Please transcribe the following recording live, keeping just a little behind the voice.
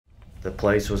The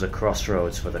place was a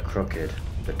crossroads for the crooked,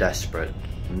 the desperate,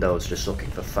 and those just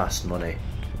looking for fast money,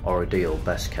 or a deal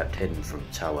best kept hidden from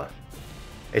Tower.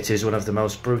 It is one of the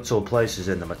most brutal places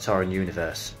in the Matoran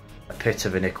universe, a pit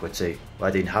of iniquity, where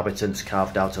the inhabitants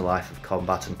carved out a life of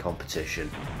combat and competition,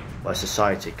 where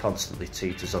society constantly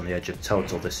teeters on the edge of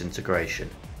total disintegration.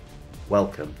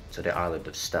 Welcome to the island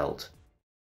of Stelt.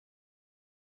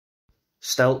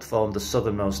 Stelt formed the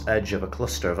southernmost edge of a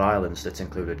cluster of islands that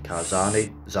included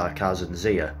Karzani, Zarkaz and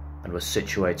Zia, and was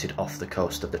situated off the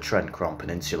coast of the Trent-Crom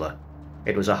Peninsula.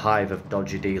 It was a hive of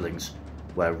dodgy dealings,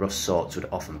 where rough sorts would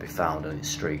often be found on its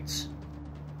streets.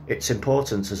 Its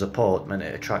importance as a port meant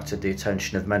it attracted the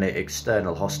attention of many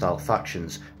external hostile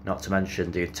factions, not to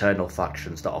mention the internal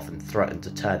factions that often threatened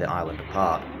to tear the island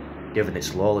apart. Given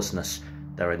its lawlessness,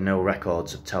 there are no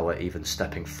records of Tower even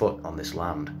stepping foot on this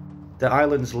land. The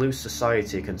island's loose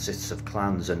society consists of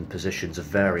clans and positions of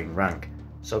varying rank,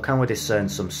 so can we discern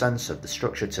some sense of the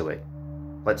structure to it?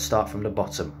 Let's start from the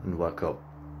bottom and work up.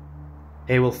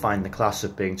 Here we'll find the class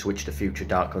of being to which the future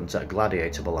Dark Hunter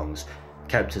Gladiator belongs,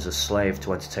 kept as a slave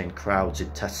to entertain crowds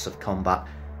in tests of combat,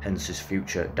 hence his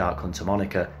future Dark Hunter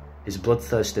moniker. His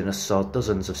bloodthirstiness saw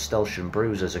dozens of Steltian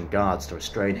Bruisers and guards to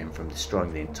restrain him from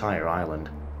destroying the entire island.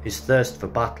 His thirst for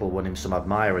battle won him some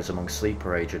admirers among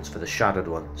sleeper agents for the Shadowed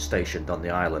One stationed on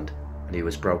the island, and he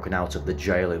was broken out of the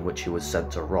jail in which he was sent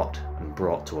to rot and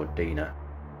brought to Odina.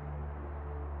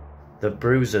 The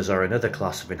Bruisers are another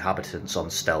class of inhabitants on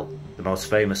Stelt, the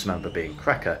most famous member being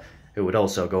Krekker, who would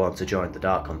also go on to join the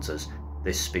Dark Hunters.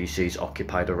 This species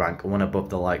occupied a rank one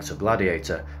above the likes of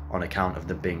Gladiator on account of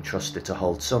them being trusted to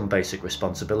hold some basic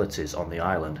responsibilities on the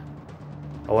island.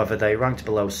 However, they ranked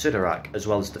below Sidorak as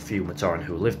well as the few Matoran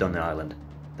who lived on the island.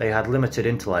 They had limited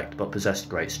intellect but possessed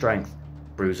great strength.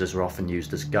 Bruisers were often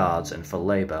used as guards and for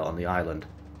labour on the island.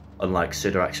 Unlike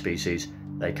Sidorak species,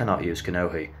 they cannot use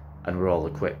Kanohi, and were all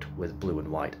equipped with blue and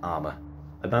white armour.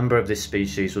 A member of this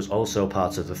species was also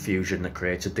part of the fusion that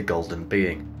created the Golden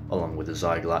Being, along with the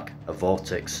Zyglak, a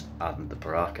Vortex, and the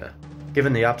Paraka.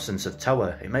 Given the absence of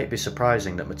Tower, it may be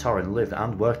surprising that Matoran lived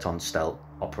and worked on Stelt,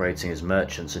 operating as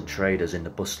merchants and traders in the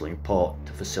bustling port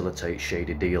to facilitate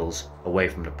shady deals away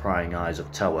from the prying eyes of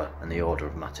Tower and the Order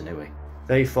of Matanui.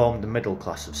 They formed the middle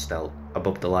class of Stelt,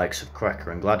 above the likes of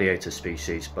Krekker and Gladiator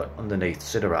species, but underneath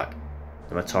Sidorak.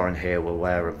 The Matoran here were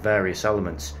aware of various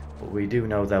elements, but we do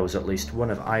know there was at least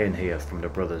one of iron here from the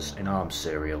Brothers in Arms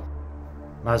serial.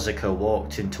 Massacre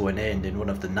walked into an inn in one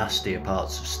of the nastier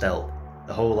parts of Stelt.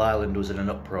 The whole island was in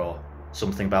an uproar,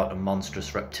 something about a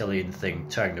monstrous reptilian thing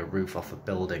tearing the roof off a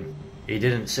building. He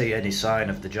didn't see any sign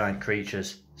of the giant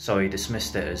creatures, so he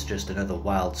dismissed it as just another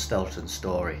wild Steltan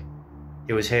story.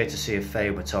 He was here to see a Fey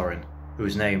Matoran,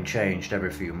 whose name changed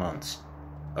every few months.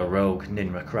 A rogue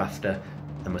Ninra crafter,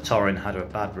 the Matoran had a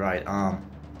bad right arm,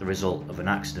 the result of an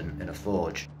accident in a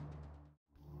forge.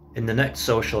 In the next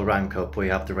social rank up we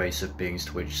have the race of beings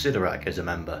to which Sidorak is a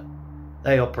member.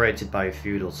 They operated by a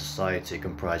feudal society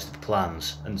comprised of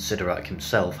clans, and Sidorak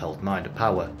himself held minor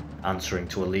power, answering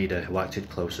to a leader who acted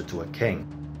closer to a king.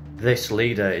 This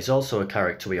leader is also a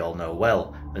character we all know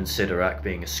well, and Sidorak,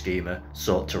 being a schemer,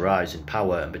 sought to rise in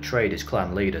power and betrayed his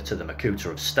clan leader to the Makuta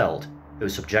of Stelt, who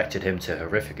subjected him to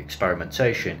horrific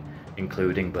experimentation,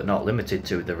 including but not limited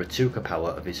to the Ratuka power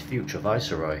of his future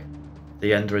viceroy.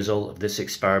 The end result of this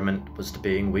experiment was the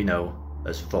being we know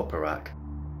as Voporak.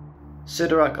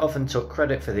 Sidorak often took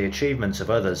credit for the achievements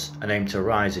of others and aimed to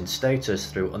rise in status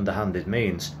through underhanded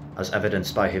means, as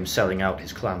evidenced by him selling out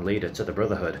his clan leader to the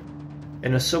Brotherhood.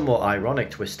 In a somewhat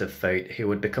ironic twist of fate, he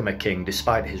would become a king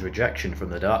despite his rejection from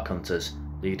the Dark Hunters,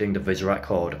 leading the Vizorak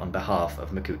horde on behalf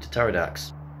of Makuta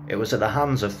Pterodax. It was at the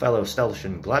hands of fellow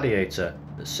Steltian Gladiator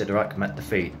that Sidorak met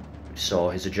defeat, which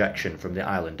saw his ejection from the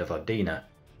island of Odina.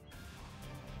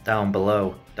 Down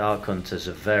below, Dark Hunters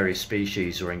of various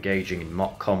species were engaging in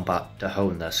mock combat to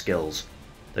hone their skills.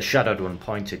 The Shadowed One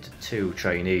pointed to two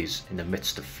trainees in the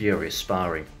midst of furious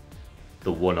sparring.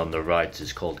 The one on the right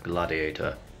is called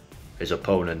Gladiator. His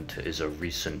opponent is a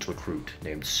recent recruit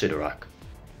named Sidorak.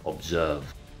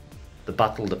 Observe. The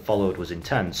battle that followed was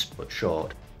intense, but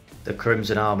short. The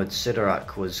crimson-armoured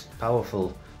Sidorak was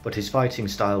powerful, but his fighting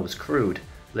style was crude,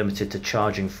 limited to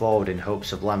charging forward in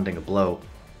hopes of landing a blow.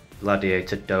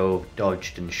 Gladiator dove,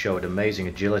 dodged and showed amazing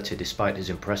agility despite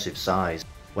his impressive size.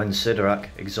 When Sidorak,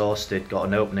 exhausted, got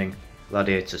an opening,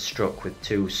 Gladiator struck with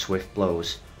two swift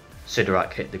blows.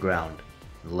 Sidorak hit the ground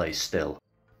and lay still.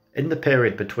 In the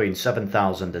period between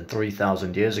 7,000 and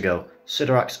 3,000 years ago,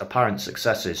 Sidorak's apparent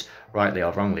successes, rightly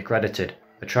or wrongly credited,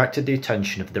 attracted the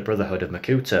attention of the Brotherhood of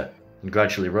Makuta, and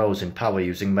gradually rose in power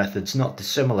using methods not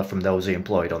dissimilar from those he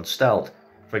employed on Stelt.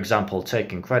 for example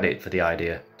taking credit for the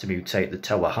idea to mutate the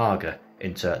Towahaga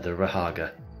into the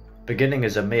Rahaga. Beginning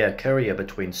as a mere courier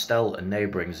between Stelt and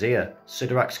neighbouring Zia,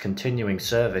 Sidorak's continuing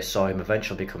service saw him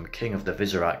eventually become king of the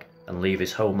Visorak and leave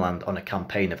his homeland on a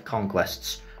campaign of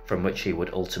conquests from which he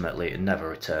would ultimately never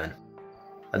return.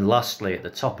 And lastly, at the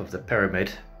top of the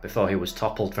pyramid, before he was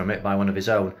toppled from it by one of his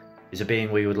own, is a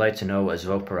being we would later know as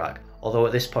Voporak, although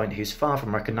at this point he's far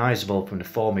from recognisable from the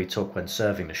form he took when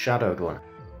serving the Shadowed One.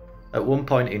 At one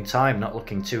point in time, not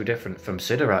looking too different from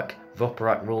Sidorak,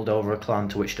 Voporak ruled over a clan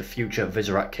to which the future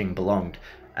Visorak king belonged.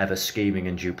 Ever scheming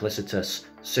and duplicitous,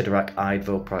 Sidorak eyed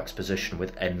Voporak's position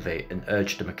with envy and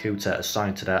urged the Makuta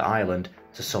assigned to their island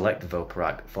to select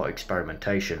Voporak for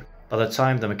experimentation. By the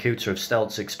time the Makuta of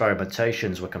Stelt's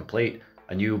experimentations were complete,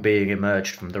 a new being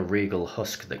emerged from the regal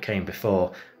husk that came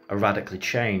before, a radically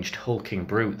changed, hulking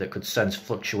brute that could sense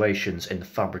fluctuations in the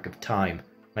fabric of time,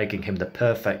 making him the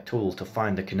perfect tool to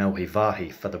find the Kinohi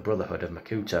Vahi for the Brotherhood of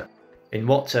Makuta. In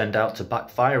what turned out to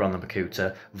backfire on the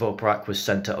Makuta, Voporak was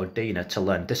sent to Odina to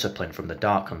learn discipline from the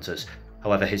Dark Hunters.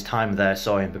 However, his time there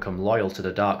saw him become loyal to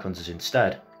the Dark Hunters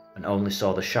instead, and only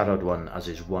saw the Shadowed One as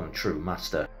his one true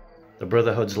master. The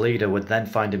Brotherhood's leader would then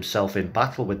find himself in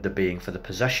battle with the being for the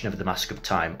possession of the Mask of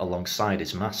Time alongside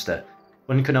his master.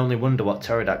 One can only wonder what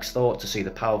Pterodax thought to see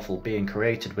the powerful being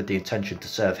created with the intention to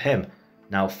serve him,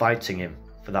 now fighting him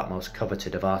for that most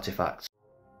coveted of artifacts.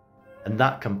 And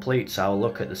that completes our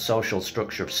look at the social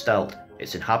structure of Stelt,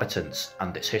 its inhabitants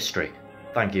and its history.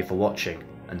 Thank you for watching,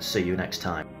 and see you next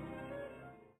time.